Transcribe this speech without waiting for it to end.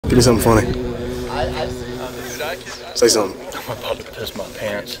Give me something funny. Say something. I'm about to piss my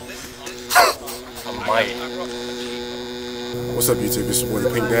pants. I might. What's up, YouTube? This is your boy, the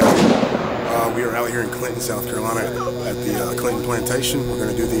Pink Dad. We are out here in Clinton, South Carolina at the Clinton Plantation. We're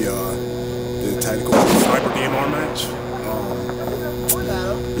going to do the Tactical Sniper DMR Match.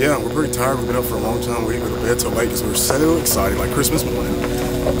 Yeah, we're pretty tired. We've been up for a long time. We didn't go to bed till late because we were so excited, like Christmas morning.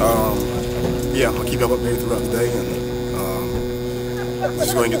 Yeah, I'll keep y'all updated throughout the day, and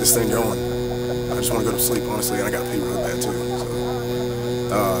let's just go ahead and get this thing going. I just want to go to sleep, honestly, and I got to pee really bad too. So,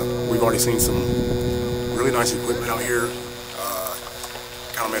 we've already seen some really nice equipment out here.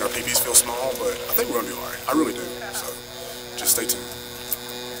 Kind of made our PPs feel small, but I think we're gonna do all right. I really do. So, just stay tuned.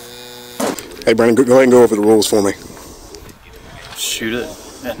 Hey, Brandon, go ahead and go over the rules for me. Shoot it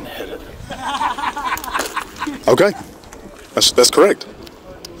and hit it. Okay, that's correct.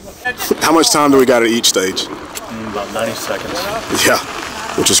 How much time do we got at each stage? About 90 seconds. Yeah,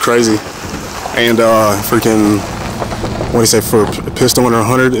 which is crazy. And freaking, what do you say, for a pistol under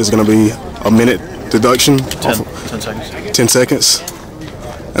 100 is going to be a minute deduction? 10 seconds. 10 seconds.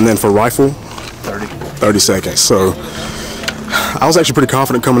 And then for rifle? 30 seconds. So I was actually pretty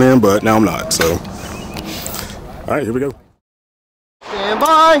confident coming in, but now I'm not. So, all right, here we go. Stand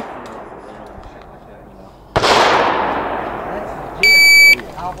by.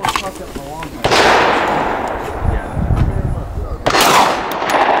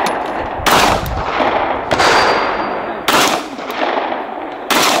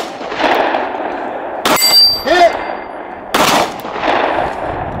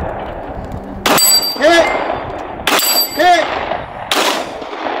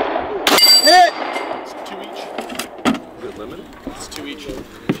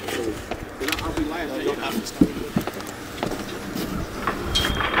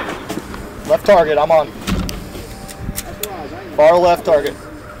 Left target, I'm on. Far left target.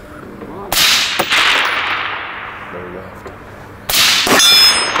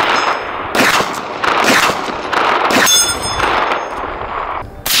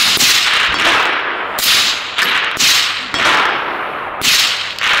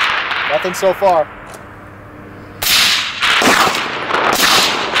 Nothing so far.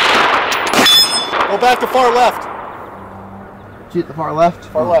 Go back to far left. Shoot the far left?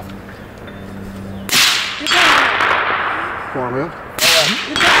 Far left. Far left.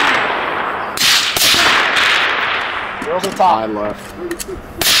 Girls at top. I left.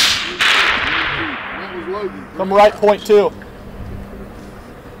 Come right, point 2.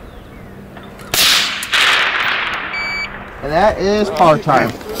 And that is par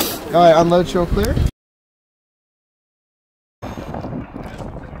time. Alright, unload, show clear.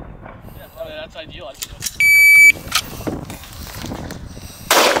 That's ideal.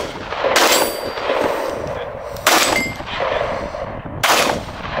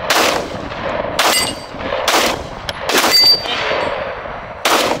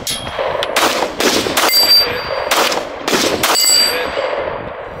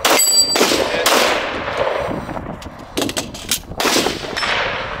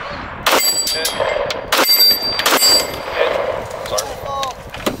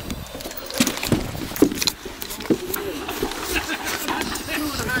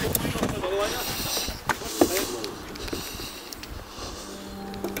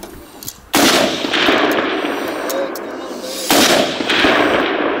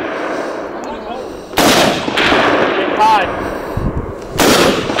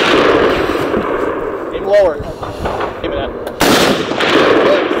 Aim lower. Give me that.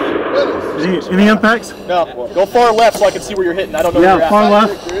 Any impacts? No. Go far left so I can see where you're hitting. I don't know where you're at. Far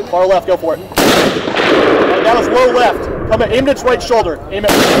left. Far left, go for it. Right, now it's low left. Come in, aim at its right shoulder. Aim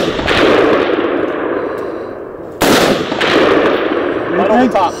at right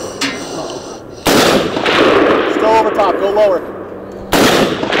over top. Still over top, go lower.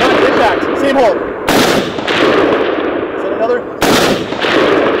 Impact, same hole. Is that another?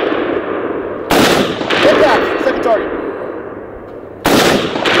 Impact, second target.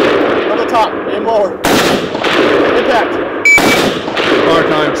 Another top, aim lower. Impact. Par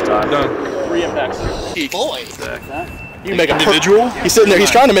time's done. 3 impacts. Boy. You make a individual? He's sitting there,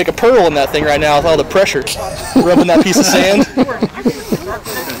 he's trying to make a pearl in that thing right now with all the pressure. Rubbing that piece of sand.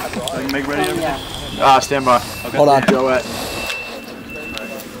 Make ready. Stand by. Okay. Hold on, Joe.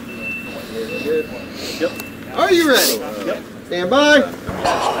 Yep. Are you ready? Yep. Stand by.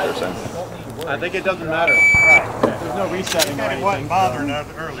 I think it doesn't matter. Right. There's no resetting or anything. It wasn't bothering us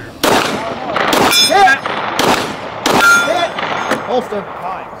earlier. Hit! Hit! Holster.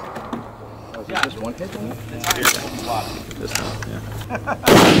 Yeah. Just one hit? This one, yeah.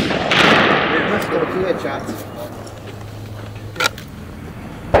 Let's go 2 headshots.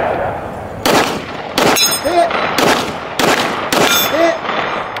 Hit.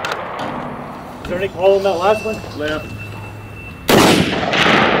 Is there any call on that last one? Left.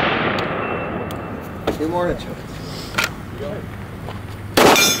 Two more hits.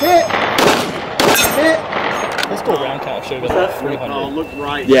 Hit. Hit. Pistol round count should have been like 300. Look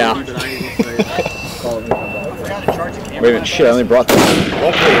right. Yeah. But I ain't gonna say it. Wait a minute, shit, I only brought that.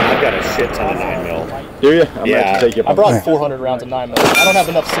 Luckily, I've got a shit ton of 9mm. Do you? I'm Yeah. going to take you up I on brought 400 rounds of 9mm. I don't have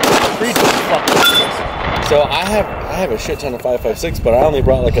enough 6.3 to fucking So I have a shit ton of 5.56, but I only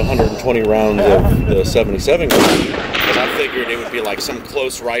brought like 120 rounds of the 77 grain because I figured it would be like some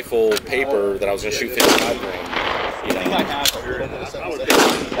close rifle paper that I was gonna shoot 55 grain. You know.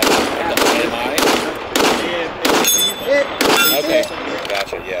 Okay,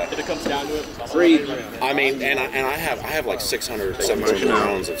 gotcha. Yeah. If it comes down to it, I mean, and I have like 617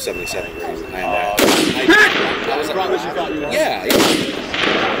 rounds of 77 grain, and I was like, yeah.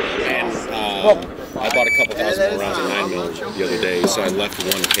 And I bought a couple thousand more rounds of 9mm the other day, so I left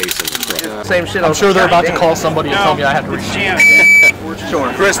one case in the truck. Same shit. I'm sure they're about to call somebody and tell me I have to reach.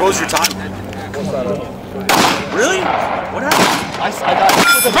 Chris, what was your time? Really? What happened? I got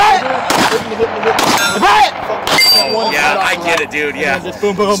Yeah, I get it, dude. Yeah. just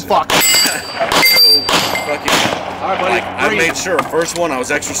boom, boom, fuck. Like, I made sure. First one, I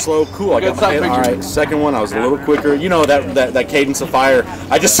was extra slow. Cool, I got the hit. All right. Second one, I was a little quicker. You know that cadence of fire.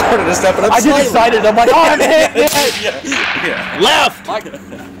 I just started to step it up. I get excited. I'm like, oh, I'm hit. Yeah. Left! I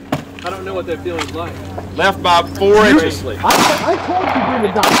don't know what that feeling's like. Left by 4 inches. I told you bring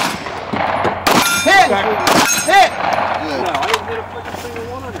it down. Hit! Hit! No, I didn't hit a fucking single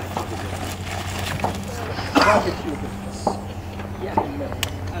one on it.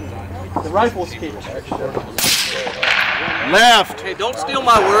 The rifle's key. Left! Hey, don't steal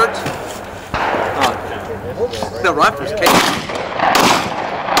my words. The rifle's case.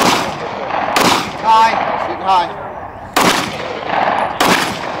 High. Shooting high.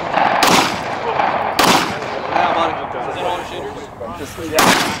 How about it? Is it on shooters?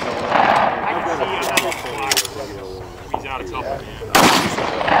 He's out of couple.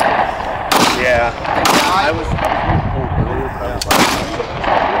 Yeah. I was.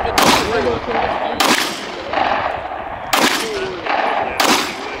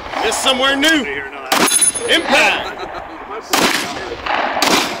 It's somewhere new. Impact.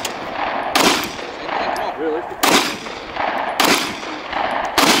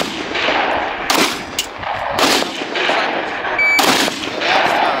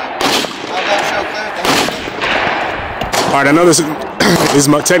 All right, I know this is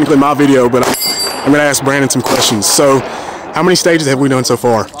technically my video, but I'm going to ask Brandon some questions. So, how many stages have we done so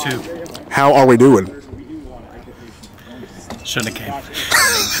far? 2. How are we doing? Shouldn't have came.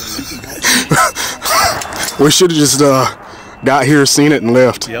 We should have just got here, seen it, and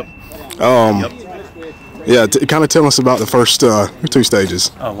left. Yep. Yeah, kind of tell us about the first 2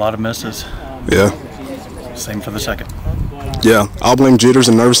 stages. A lot of misses. Yeah. Same for the second. Yeah, I'll blame jitters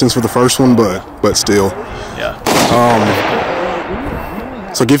and nervousness for the first one, but still. Yeah.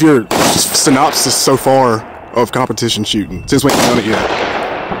 So give your synopsis so far of competition shooting, since we haven't done it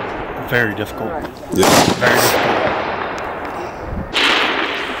yet. Very difficult. Yeah. Very difficult.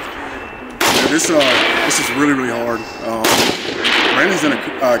 Yeah, this is really, really hard. Brandon's done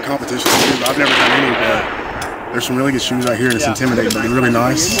a competition too. I've never done any, but there's some really good shooters out here, and it's intimidating, but really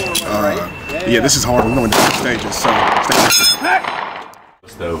nice. Yeah, this is hard. We're going to 2 stages, so stay active.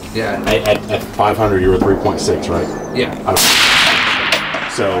 So Yeah. at 500, you were 3.6, right? Yeah.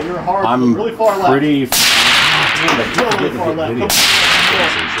 So hard, I'm really far left. pretty. Really far left.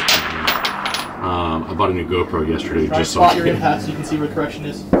 I bought a new GoPro yesterday Try to just so spot I your could, impact so you can see where the correction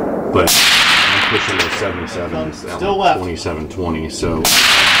is. but I'm pushing those 77s, Still left. 2720, so it's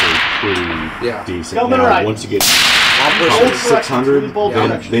actually pretty decent. Coming Now, right. once you get Bold 600,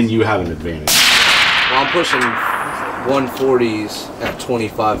 directions. then you have an advantage. Well, I'm pushing 140s at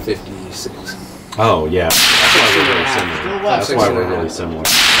 25.56. Oh yeah, that's why we're really similar. Still left. That's why we're really similar.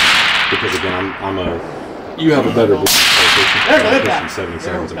 Because again, you have a better pushing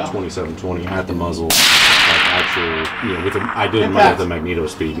 77s at 2720 at the muzzle, like actual, I did mine with the magneto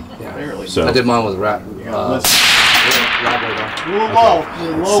speed. Barely. So I did mine with lab radar. You're low.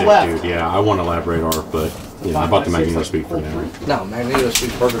 You're low sick, left. dude. Yeah, I want a lab radar, but I bought the magneto speed for now. No, magneto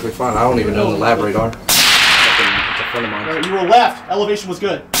speed perfectly fine. I don't even know the lab radar. It's a friend of mine. Alright, you were left. Elevation was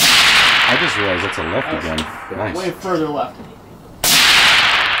good. I just realized that's a left again. Nice. Way further left.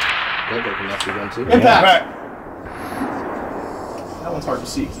 They're looking left again too. Impact. That one's hard to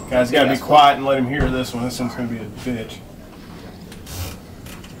see. Guys, gotta be quiet and let him hear this one. This one's gonna be a bitch.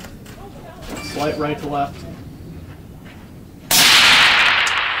 Slight right to left.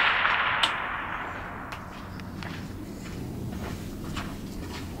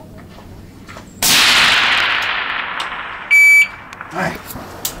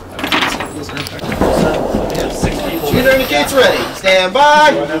 Stand by.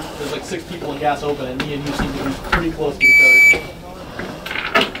 There's like 6 people in gas open, and me and you seem to be pretty close to each other.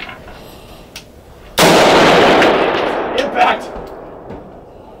 Impact!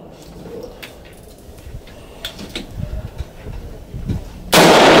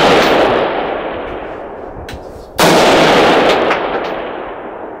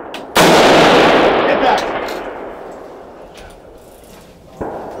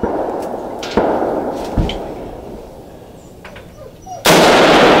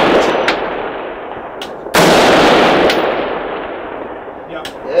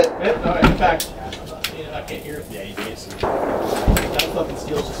 Impact. I can't hear it. Yeah, you can't see it. That fucking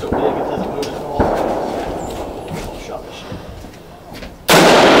steel's just so big, it doesn't move at all. Shot the shit.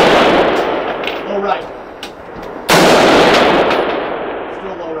 Low right.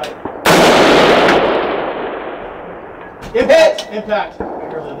 Still low right. Impact! Impact.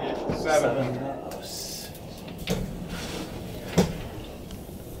 Bigger than hit. 7.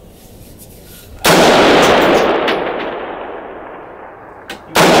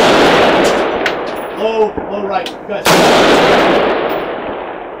 Low right, good.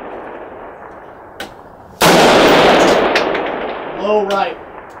 Low right.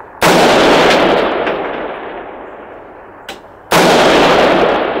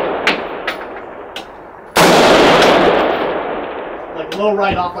 Like low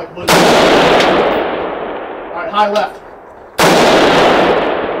right off like blue. Alright, high left.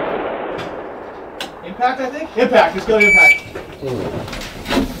 Impact, I think? Impact, let's go to impact.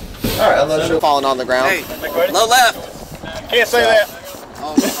 Alright, unless you're falling on the ground. Hey, Low left. can't say that.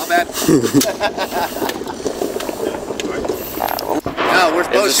 Oh, my bad. No, we're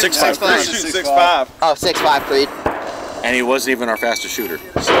supposed to shoot 6'5". 6'5". Oh, 6'5", Creed. And he wasn't even our fastest shooter.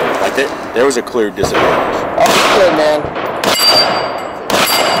 So, like, there was a clear disadvantage. Oh, good, man.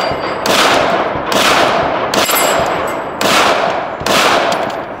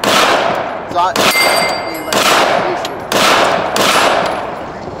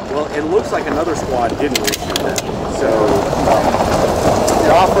 Well, it looks like another squad didn't reshoot that. So, They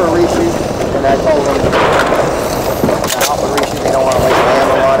offer a reshoot, and I told them I offer a reshoot. They don't want to waste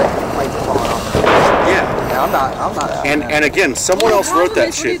ammo on it. Plates are falling off. yeah. I'm not. And again, someone else wrote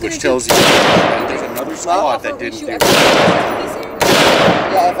that shit, which tells you that there's another squad that didn't do it.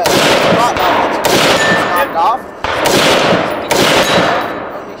 Yeah, if it's knocked off.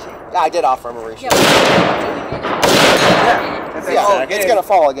 Yeah, I did offer him a reshoot. Yeah, it's gonna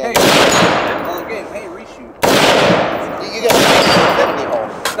fall again. Hey, reshoot. You get an infinity hole.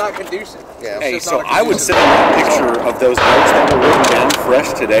 It's not conducive. Yeah. Hey, so I would send them a picture of those notes that were written in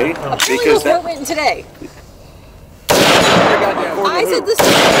fresh today. Because that written today. I said this.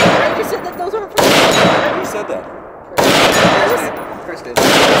 You said that those aren't fresh. Who said that? Kristen.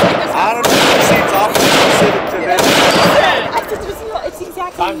 I don't know. It seems awfully specific to them. I said it's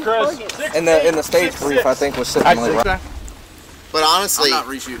exactly. I'm Chris. In the stage brief, I think was sitting like right. But honestly, I'm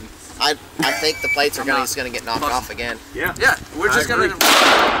not reshooting. I think the plates are going to get knocked off again. Yeah, we're just gonna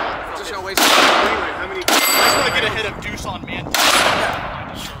waste. Anyway, how many? I just want to get ahead of Deuce on man.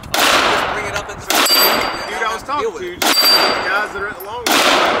 Just bring it up into the Dude, I was talking to the guys that are at the long range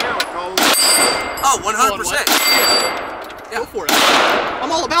called. Oh, 100%. Go for it.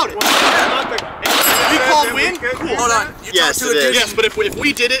 I'm all about it. You call win? Cool. Hold on. You Yes, talk to a it dude. Yes, but if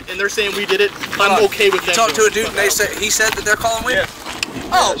we did it and they're saying we did it, I'm okay with You that. talk to a dude and he said that they're calling win.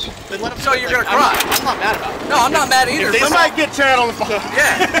 Oh, then let them. So you're gonna cry. I'm not mad about it. No, I'm not mad either. Somebody get Chad on the phone.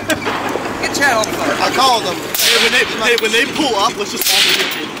 Yeah. Get Chad on the phone. I called them. Hey, when they pull up, let's just all be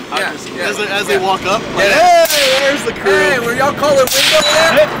here. Yeah. As they walk up. Like, Yeah. hey, there's the crew. Hey, were y'all calling win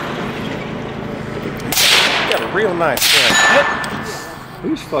over there? You got a real nice friend.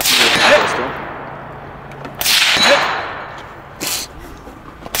 Who's fucking with this pistol?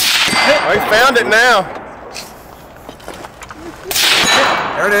 Oh, he found it now.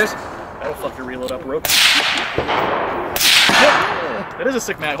 There it is. That'll fucking reload up rope. That is a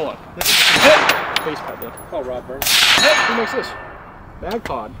sick mag. Hold on. This is a base pad though. Call Rod Burns. Who makes this? Bag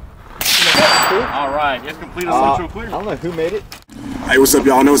pod. All right, you have completed electro clear. I don't know who made it. Hey, what's up,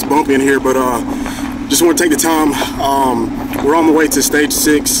 y'all? I know it's bumpy in here, but just want to take the time. We're on the way to stage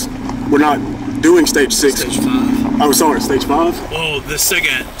 6. We're not doing stage 6. Stage 5. Oh, sorry, stage 5? Oh, the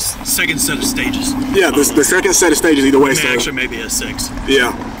second set of stages. Yeah, the second set of stages either way. Actually, maybe a 6.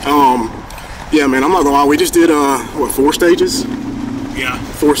 Yeah. Yeah, man, I'm not gonna lie. We just did, 4 stages? Yeah.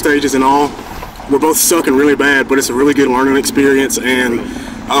 4 stages in all. We're both sucking really bad, but it's a really good learning experience, and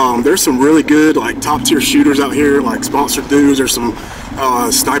there's some really good, like, top-tier shooters out here, like sponsored dudes. There's some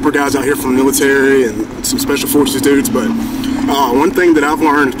sniper guys out here from the military and some special forces dudes, but one thing that I've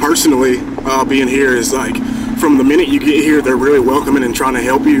learned personally being here is, like, from the minute you get here, they're really welcoming and trying to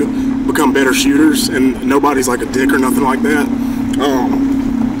help you become better shooters, and nobody's like a dick or nothing like that.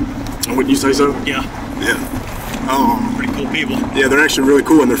 Wouldn't you say so? Yeah. Yeah. Pretty cool people. Yeah, they're actually really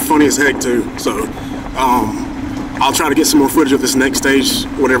cool, and they're funny as heck too. So I'll try to get some more footage of this next stage,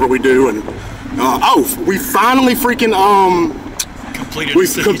 whatever we do. And we finally freaking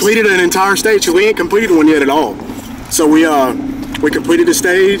completed an entire stage, because we ain't completed one yet at all. So we completed the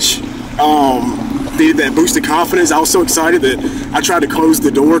stage. Did that boosted confidence. I was so excited that I tried to close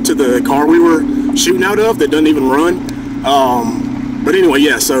the door to the car we were shooting out of that doesn't even run. But anyway,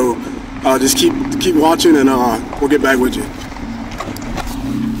 yeah. So just keep watching, and we'll get back with you.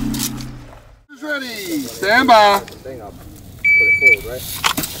 Ready. Stand by. Thing up. Put it forward, right?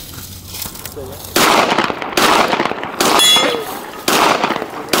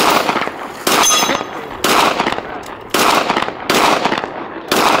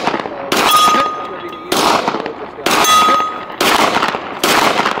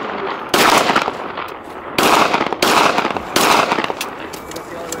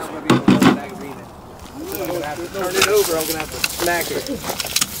 Turn it over, I'm gonna have to smack it. Alright,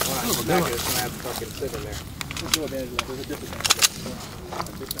 smack it, it's gonna have to fucking sit in there.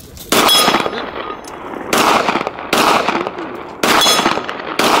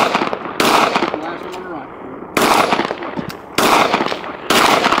 Last one on the right.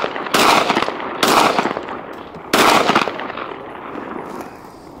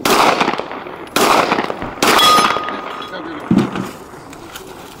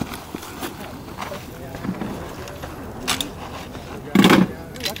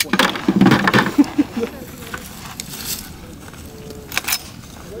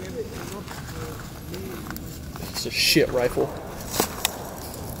 It's a shit rifle.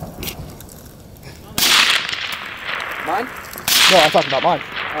 Mine? No, I'm talking about mine.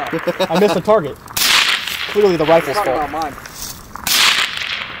 Oh. I missed the target. Clearly the rifle's I'm talking fault. about mine.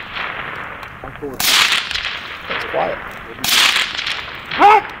 I'm cool. That's quiet.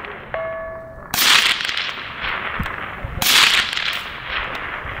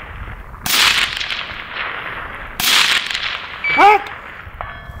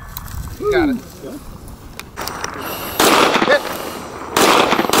 Got it.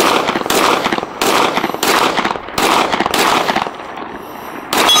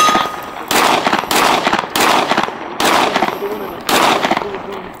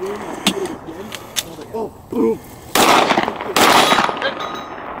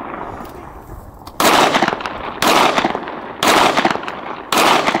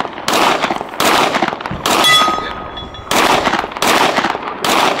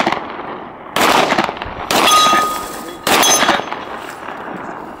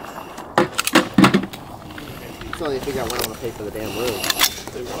 So they figure out when I want to pay for the damn room.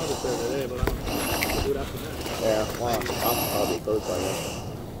 They wanted to say today, but I don't know. We'll do it after that. Yeah, well, I'll probably close by then.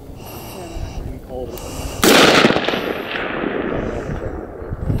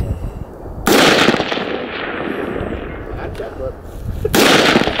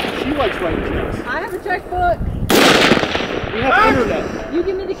 She likes writing checks. I have a checkbook. We have internet. You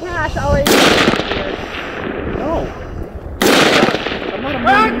give me the cash, I'll write it. No. I'm not a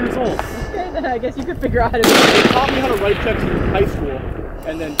million years old. Okay, then I guess you could figure out how to do They it. taught me how to write checks in high school,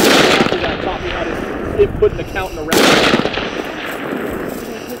 and then after that taught me how to put an account in a record.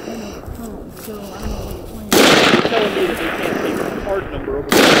 They're telling me that they can't take a card number over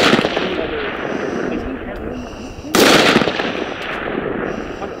any other.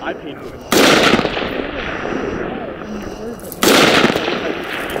 I paid for it.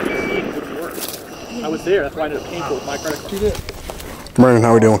 I was there, that's why I ended up paying for it with my credit card. Brandon,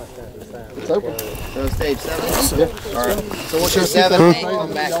 how we doing? It's open. So stage 7? Yeah. Alright. So what's your 7?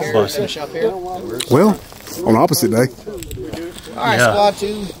 Come back here and finish up here? Well, on opposite day. Alright, squad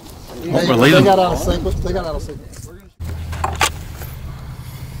 2. They got out of sequence. They got out of sequence.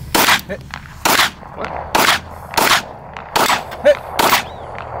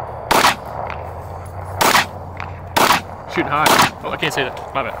 Shooting high. Oh, I can't say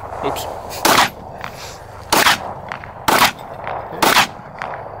that. My bad. Oops.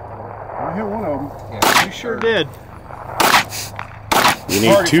 I hit one of them. Yeah, you sure did. You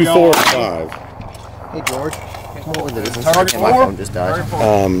need 2, 4, 5. Hey, George. What was it? Target My 4? phone just died.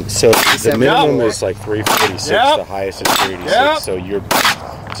 So the minimum is like 346. The highest is 386. Yep. So you're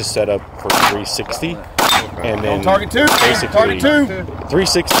to set up for 360, and then Target 2. basically Target 2.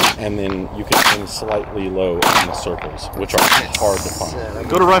 360, and then you can aim slightly low on the circles, which are hard to find.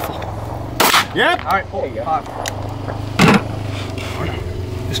 Go to rifle. Yep. Alright,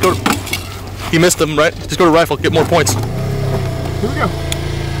 Just go to... You missed them, right? Just go to rifle, get more points. Here we go.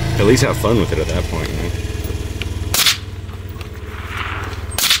 At least have fun with it at that point. Man.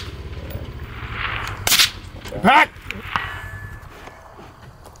 Pack!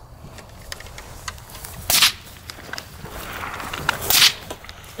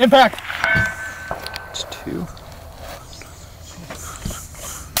 Impact! It's 2.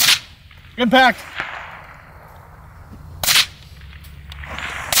 Impact!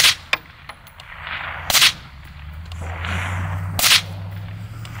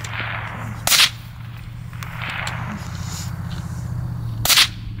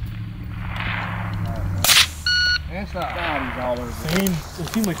 And stop. God, he's all over. It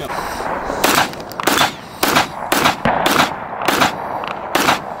seemed like that.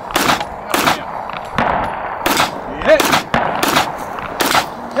 Hit!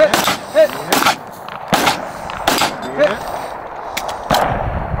 Hit! Hit! Hit!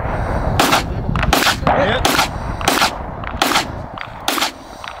 Hit!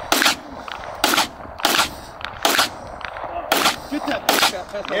 Get that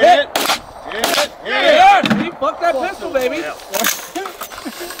pistol. Hit! Yeah, see? Fuck that pistol, baby.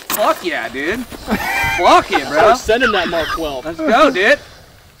 Fuck yeah, dude. Fuck it, bro. Send him that Mark 12. Let's go, dude.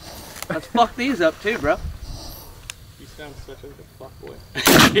 Let's fuck these up too, bro. You sound such a fuckboy.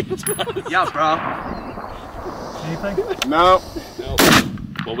 Yeah, bro. Anything? No. Nope.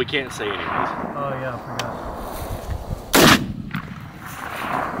 Well, we can't say anything. Oh yeah, I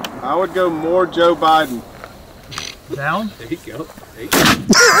forgot. I would go more Joe Biden. Down? There you go.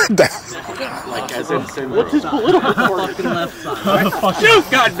 Like as in sin. What's his political party? Fucking left side. Right? Shoot,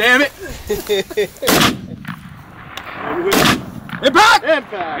 goddammit! Impact!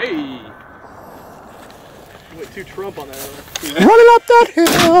 Impact! Hey! Went too Trump on that. Running up that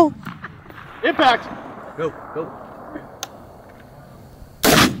hill! Impact! Go, go.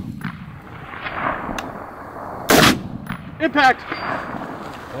 Impact!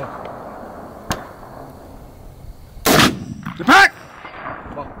 Impact!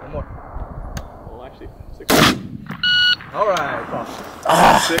 Come on, one more. Well, actually, 6. All right.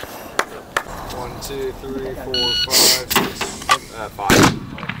 6. 1, 2, 3, 4, 5, 6, 5.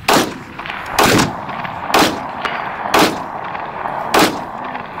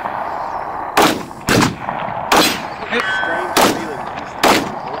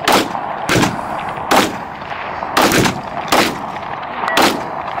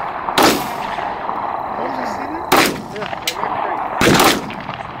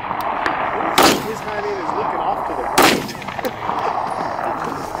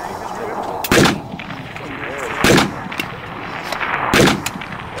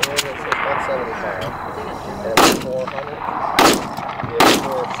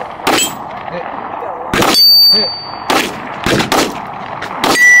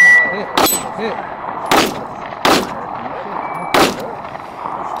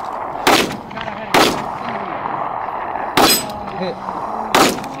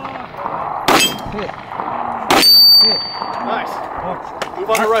 Nice. Move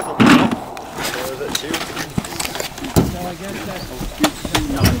on to rifle.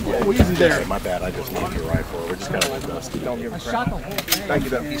 Easy there. My bad. I just moved your rifle. We're just kind of dusty. Don't give a crap. Thank you,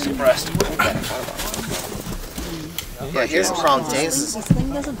 though. He's suppressed. Yeah, here's the problem, James. This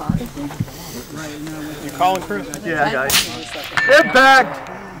thing doesn't bother you. You calling Chris? Yeah, guys. Impact!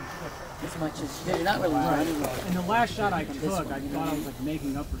 As much as you're not really running. And the last shot I took, I thought I was like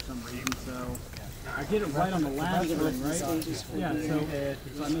making up for some reason, so I did it right on the last one, right? Yeah, so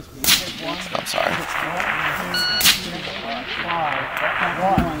I missed one. I'm sorry.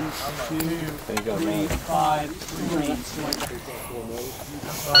 1, 2, 3, 5, 3.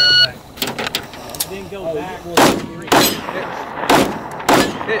 Didn't go back. Hit.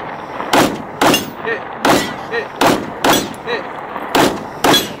 Hit. Hit. Hit.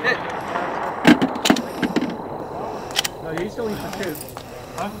 Hit. No, you still need to shoot.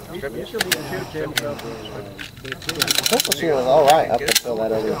 Huh? You still need to shoot, Jim. Pistol shooter was alright up until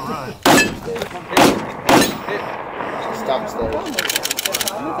that other. She stops there.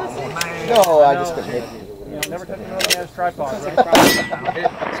 No, I just couldn't hit you. Never touch another man's tripod. Right?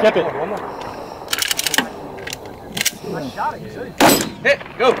 Skip it. I shot it, you said. Hit.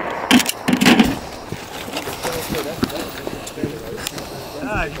 Go.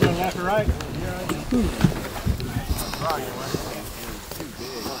 Ah, you going left or right?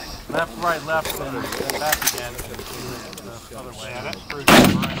 Left, right, left, and back again. The other way. Yeah, that's pretty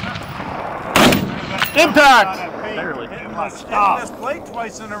Impact! Barely. Hitting this plate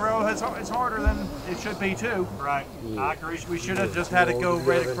twice in a row is harder than it should be too. Right. I agree. We should have just had it go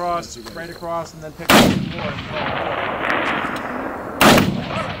right across, and then pick up some more.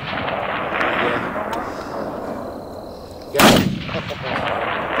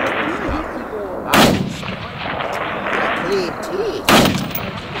 Clean teeth.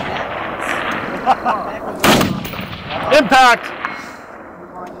 Impact!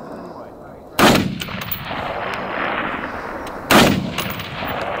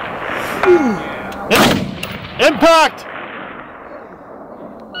 Impact!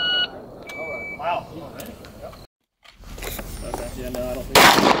 Wow. Okay, yeah, no, I don't think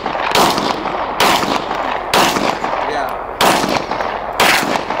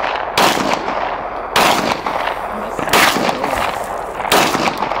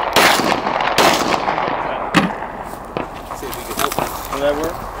See if we can help. Will that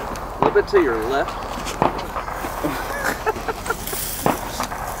work? A little bit to your left.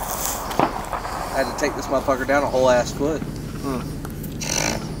 I had to take this motherfucker down a whole ass foot.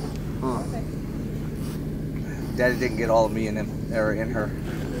 Daddy didn't get all of me in him, or in her.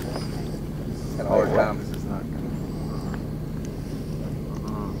 Had a hard time.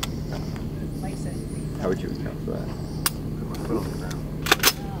 How would you account for that? Put my foot on the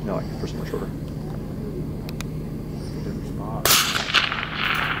ground. No, like first my shoulder. Different spot.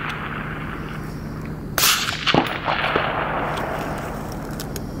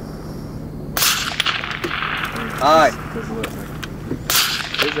 Hi.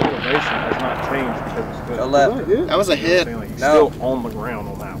 His elevation has not changed because it's good. Go left. That was a hit. He's No. still on the ground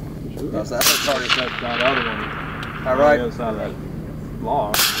on that one. That's the target. That other one. All right. On the other side of that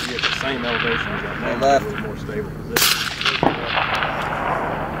log, you get the same elevation as that man. Left. With a more stable position.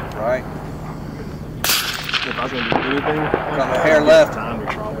 Right. If I was going to do anything, Come here, left. time to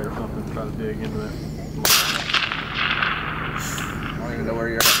probably or something, try to dig into that. I don't even know where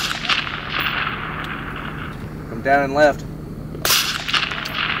you're at. Come down and left.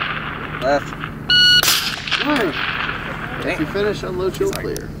 Left. If you finish, unload, chill,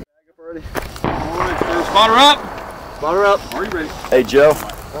 clear. Spotter up! Spotter up. Are you ready? Hey Joe,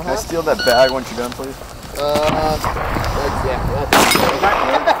 can I steal that bag once you're done, please?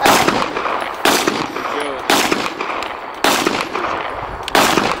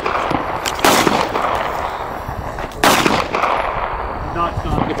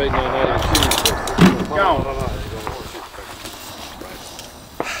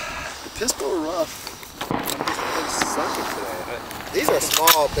 Pistol are rough. These are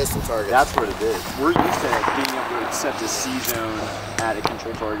small pistol targets. That's what it is. We're used to being able to set the C zone at a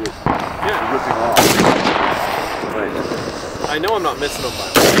control target. Yeah. Ripping off. But I know I'm not missing them by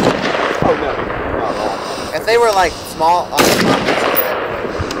oh no, not at all. If they were like small,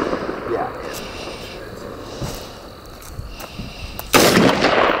 Yeah.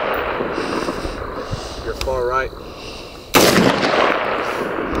 You're far right.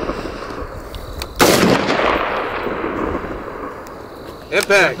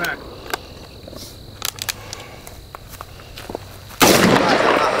 Impact.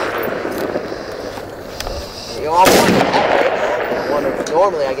 you know,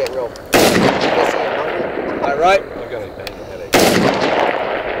 normally I get real. All right. I've got a banging headache.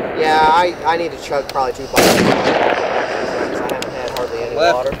 Yeah, I need to chug probably 2 bottles of water. I haven't had hardly any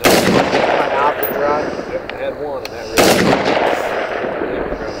Left. water. My mouth is dry. Yep, I had one and that really.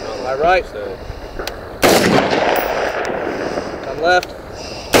 All right. Come left.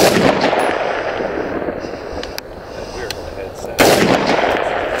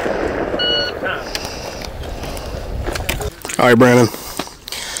 All right, Brandon.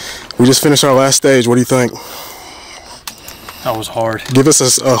 We just finished our last stage. What do you think? That was hard. Give us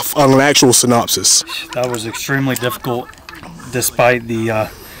an actual synopsis. That was extremely difficult, despite the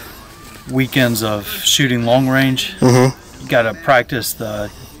weekends of shooting long range. You got to practice the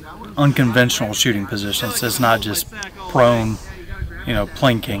unconventional shooting positions. It's not just prone,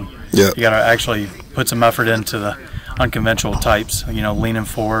 plinking. Yeah. You got to actually put some effort into the unconventional types. Leaning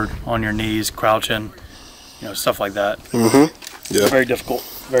forward on your knees, crouching, stuff like that. Yeah. Very difficult.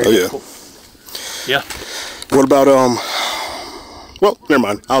 Very difficult. Yeah. What about well, never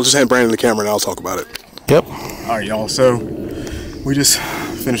mind. I'll just hand Brandon the camera and I'll talk about it. Yep. All right, y'all. So we just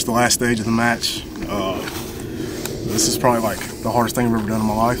finished the last stage of the match. This is probably like the hardest thing I've ever done in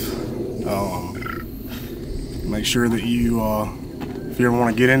my life. Make sure that you, if you ever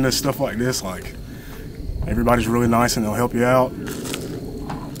want to get into stuff like this, like everybody's really nice and they'll help you out.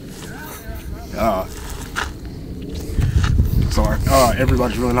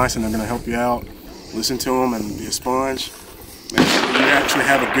 Everybody's really nice and they're going to help you out. Listen to them and be a sponge. Make sure that you actually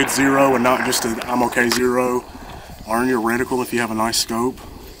have a good zero and not just a I'm okay zero. Learn your reticle if you have a nice scope.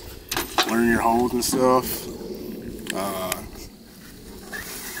 Learn your hold and stuff.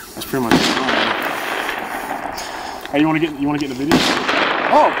 That's pretty much it. Hey, you want to get in the video?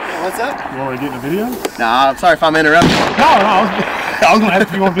 Oh, what's that? You want to get in the video? Nah, I'm sorry if I'm interrupting. No, I was going to ask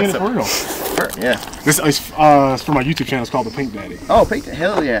if you want to be in it for real. Yeah. This is for my YouTube channel. It's called The Pink Daddy. Oh, Pink Daddy.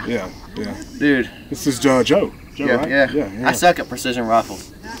 Hell yeah. Yeah. Dude. This is Joe. Joe, Yeah, right? yeah. I suck at precision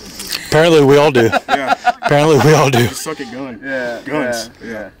rifles. Apparently we all do. Yeah. Apparently we all do. You suck at guns.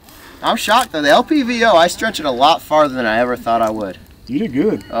 Yeah. I'm shocked though. The LPVO, I stretch it a lot farther than I ever thought I would. You did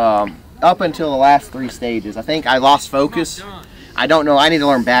good. Up until the last 3 stages. I think I lost focus. I don't know. I need to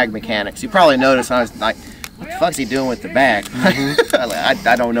learn bag mechanics. You probably noticed I was like, what the fuck's he doing with the bag?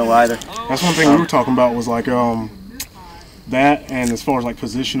 I don't know either. That's one thing we were talking about was like that, and as far as like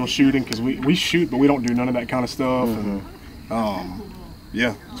positional shooting, because we shoot, but we don't do none of that kind of stuff. And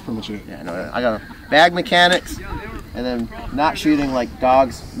yeah, that's pretty much it. Yeah, no, I got bag mechanics, and then not shooting like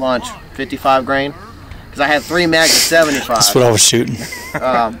dog's lunch, 55 grain. Because I had 3 mags of 75. That's what I was shooting.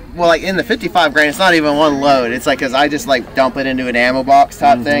 Well, like in the 55 grain, it's not even one load. It's like, because I just like dump it into an ammo box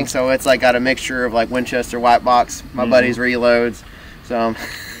type thing. So it's like got a mixture of like Winchester white box, my buddy's reloads. So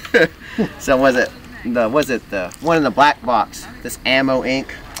was it the one in the black box? This Ammo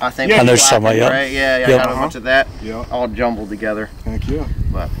Inc. I think. I know somebody. Right? Yeah, I got a bunch of that. All jumbled together. Heck yeah.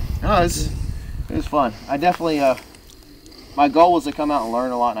 But no, it was fun. I definitely. My goal was to come out and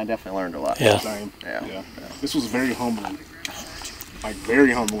learn a lot, and I definitely learned a lot. Yeah. Same. Yeah. This was very humbling. Like,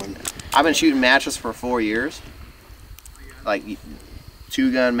 very humbling. I've been shooting matches for 4 years. Like,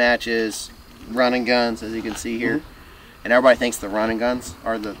 2-gun matches, running guns, as you can see here. And everybody thinks the running guns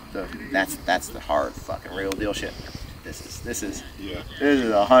are that's the hard fucking real deal shit. This is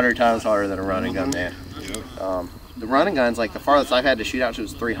 100 times harder than a running gun, man. The running guns, like the farthest I've had to shoot out to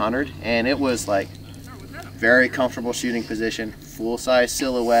was 300, and it was like very comfortable shooting position, full size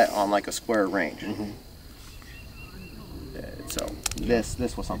silhouette on like a square range. So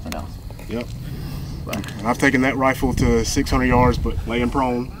this was something else. Yep. And I've taken that rifle to 600 yards, but laying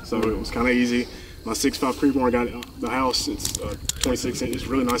prone, so it was kind of easy. My 6.5 Creedmoor I got at the house. It's 26 inch. It's a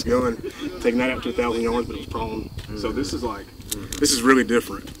really nice gun. Taking that out to 1,000 yards, but it was prone. So this is like, this is really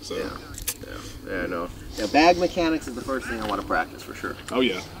different. So yeah, no. Yeah, bag mechanics is the first thing I want to practice for sure. Oh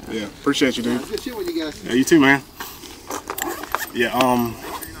yeah, Appreciate you, dude. Good shit with you guys. Yeah, you too, man. Yeah,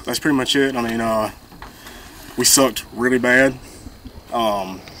 that's pretty much it. I mean, we sucked really bad,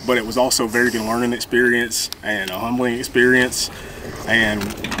 but it was also a very good learning experience and a humbling experience. And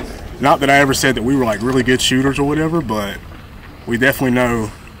not that I ever said that we were like really good shooters or whatever, but we definitely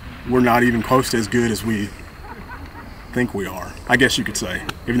know we're not even close to as good as we think we are, I guess you could say,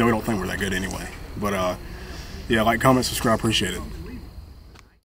 even though we don't think we're that good anyway. But yeah, like, comment, subscribe, appreciate it.